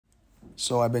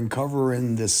So I've been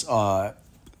covering this Elon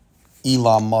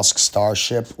Musk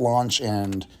Starship launch,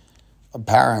 and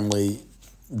apparently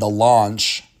the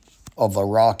launch of the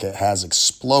rocket has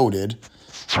exploded,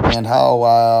 and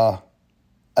how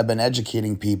I've been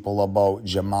educating people about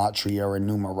gematria and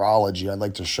numerology. I'd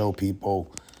like to show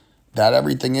people that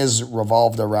everything is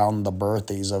revolved around the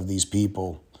birthdays of these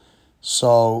people.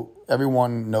 So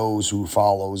everyone knows who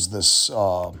follows this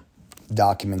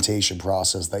documentation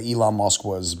process that Elon Musk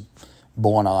was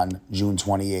born on June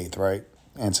 28th, right?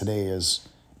 And today is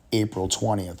April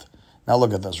 20th. Now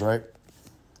look at this, right?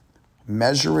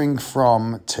 Measuring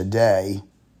from today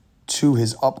to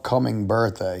his upcoming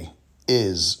birthday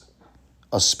is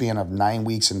a span of 9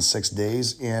 weeks and 6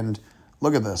 days. And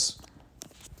look at this.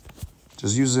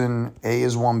 Just using A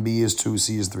is 1, B is 2,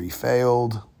 C is 3.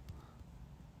 Failed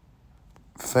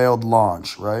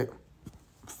launch, right?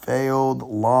 Failed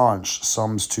launch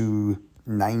sums to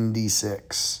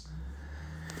 96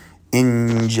 in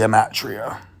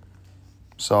gematria.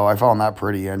 So I found that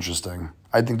pretty interesting.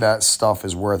 I think that stuff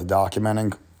is worth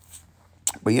documenting.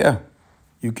 But yeah,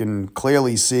 you can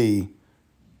clearly see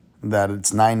that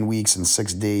it's 9 weeks and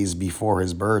 6 days before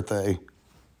his birthday.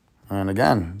 And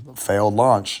again, failed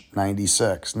launch,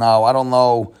 96. Now, I don't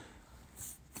know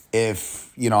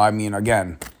if,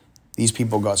 again, these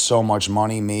people got so much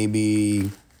money,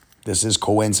 maybe this is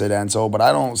coincidental, but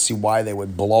I don't see why they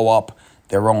would blow up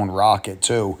their own rocket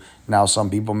too. Now, some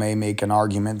people may make an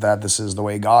argument that this is the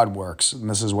way God works, and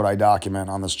this is what I document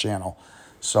on this channel.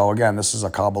 So again, this is a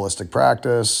Kabbalistic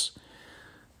practice.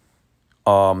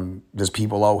 There's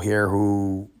people out here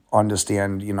who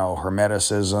understand,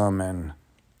 Hermeticism, and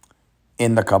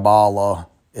in the Kabbalah,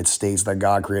 it states that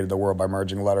God created the world by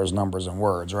merging letters, numbers, and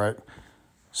words, right?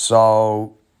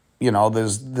 So,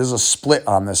 there's a split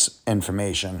on this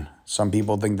information. Some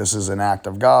people think this is an act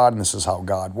of God, and this is how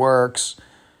God works.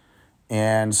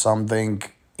 And some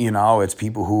think, it's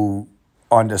people who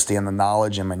understand the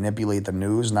knowledge and manipulate the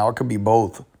news. Now, it could be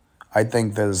both. I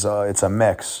think it's a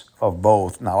mix of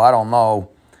both. Now, I don't know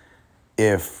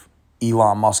if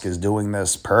Elon Musk is doing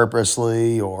this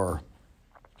purposely, or,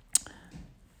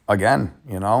 again,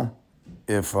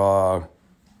 if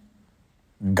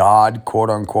God, quote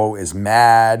unquote, is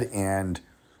mad and,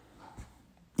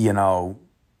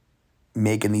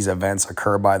 making these events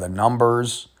occur by the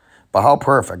numbers. But how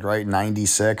perfect, right?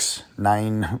 96,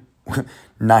 9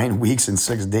 weeks and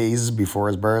 6 days before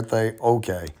his birthday.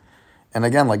 Okay. And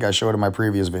again, like I showed in my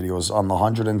previous videos, on the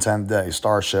 110th day,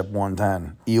 Starship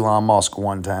 110, Elon Musk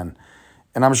 110.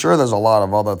 And I'm sure there's a lot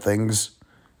of other things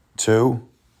too.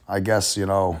 I guess,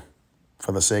 for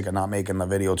the sake of not making the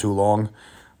video too long.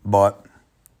 But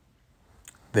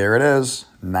there it is,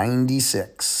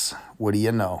 96. What do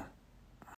you know?